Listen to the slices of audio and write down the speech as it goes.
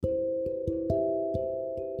Hai,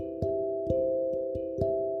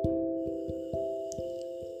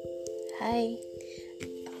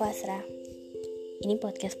 aku Asra. Ini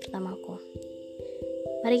podcast pertamaku.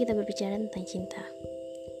 Mari kita berbicara tentang cinta.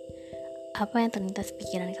 Apa yang terlintas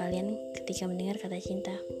pikiran kalian ketika mendengar kata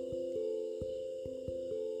cinta?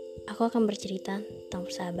 Aku akan bercerita tentang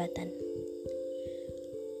persahabatan.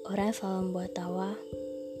 Orang yang selalu membuat tawa,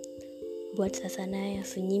 buat suasana yang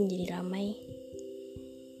sunyi menjadi ramai.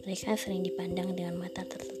 Mereka sering dipandang dengan mata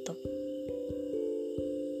tertutup.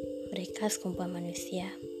 Mereka sekumpulan manusia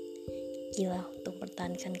gila untuk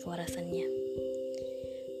mempertahankan kewarasannya.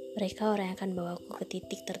 Mereka orang yang akan bawaku ke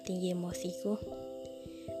titik tertinggi emosiku,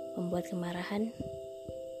 membuat kemarahan,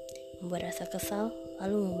 membuat rasa kesal,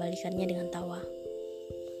 lalu membalikannya dengan tawa.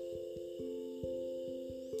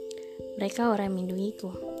 Mereka orang yang melindungiku.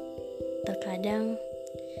 Terkadang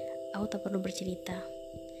aku tak perlu bercerita,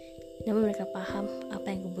 namun mereka paham apa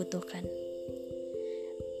yang kubutuhkan.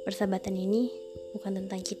 Persahabatan ini bukan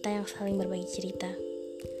tentang kita yang saling berbagi cerita,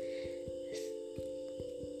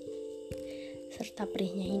 serta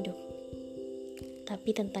perihnya hidup, tapi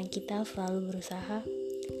tentang kita selalu berusaha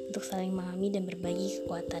untuk saling memahami dan berbagi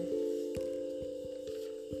kekuatan.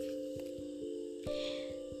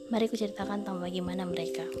 Mari ku ceritakan tentang bagaimana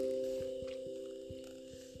mereka.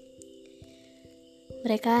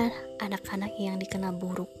 Mereka anak-anak yang dikenal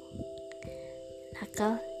buruk,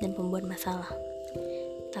 nakal, dan pembuat masalah.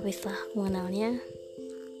 Tapi setelah mengenalnya,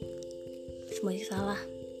 semuanya salah.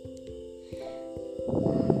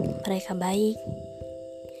 Mereka baik,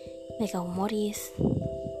 mereka humoris,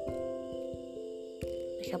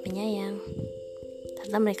 mereka penyayang,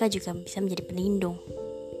 ternyata mereka juga bisa menjadi pelindung.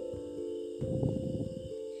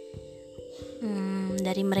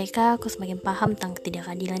 Dari mereka aku semakin paham tentang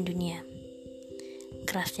ketidakadilan dunia,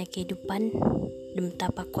 kerasnya kehidupan, dan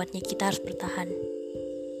betapa kuatnya kita harus bertahan.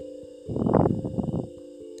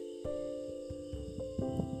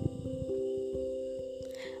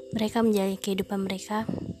 Mereka menjalani kehidupan mereka,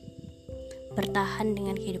 bertahan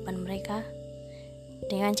dengan kehidupan mereka,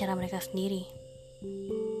 dengan cara mereka sendiri,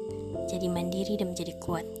 jadi mandiri dan menjadi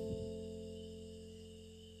kuat.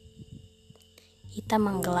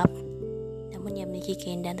 Hitam menggelap, namun dia memiliki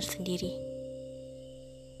keindahan tersendiri.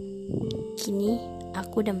 Kini,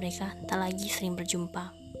 aku dan mereka tak lagi sering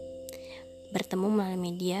berjumpa. Bertemu melalui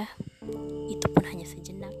media, itu pun hanya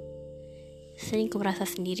sejenak. Sering ku merasa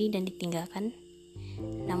sendiri dan ditinggalkan,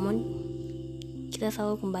 namun kita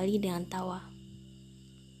selalu kembali dengan tawa.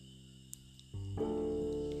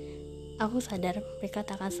 Aku sadar mereka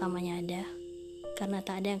tak akan selamanya ada, karena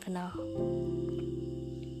tak ada yang kenal.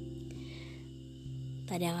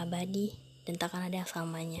 Tak ada yang abadi, dan tak akan ada yang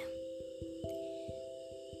selamanya.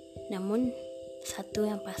 Namun, satu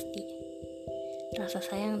yang pasti, rasa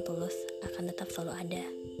sayang tulus akan tetap selalu ada.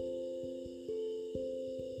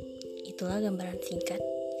 Itulah gambaran singkat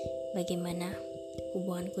bagaimana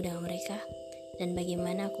hubunganku dengan mereka dan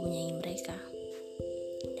bagaimana aku menyayangi mereka.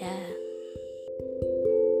 Dah.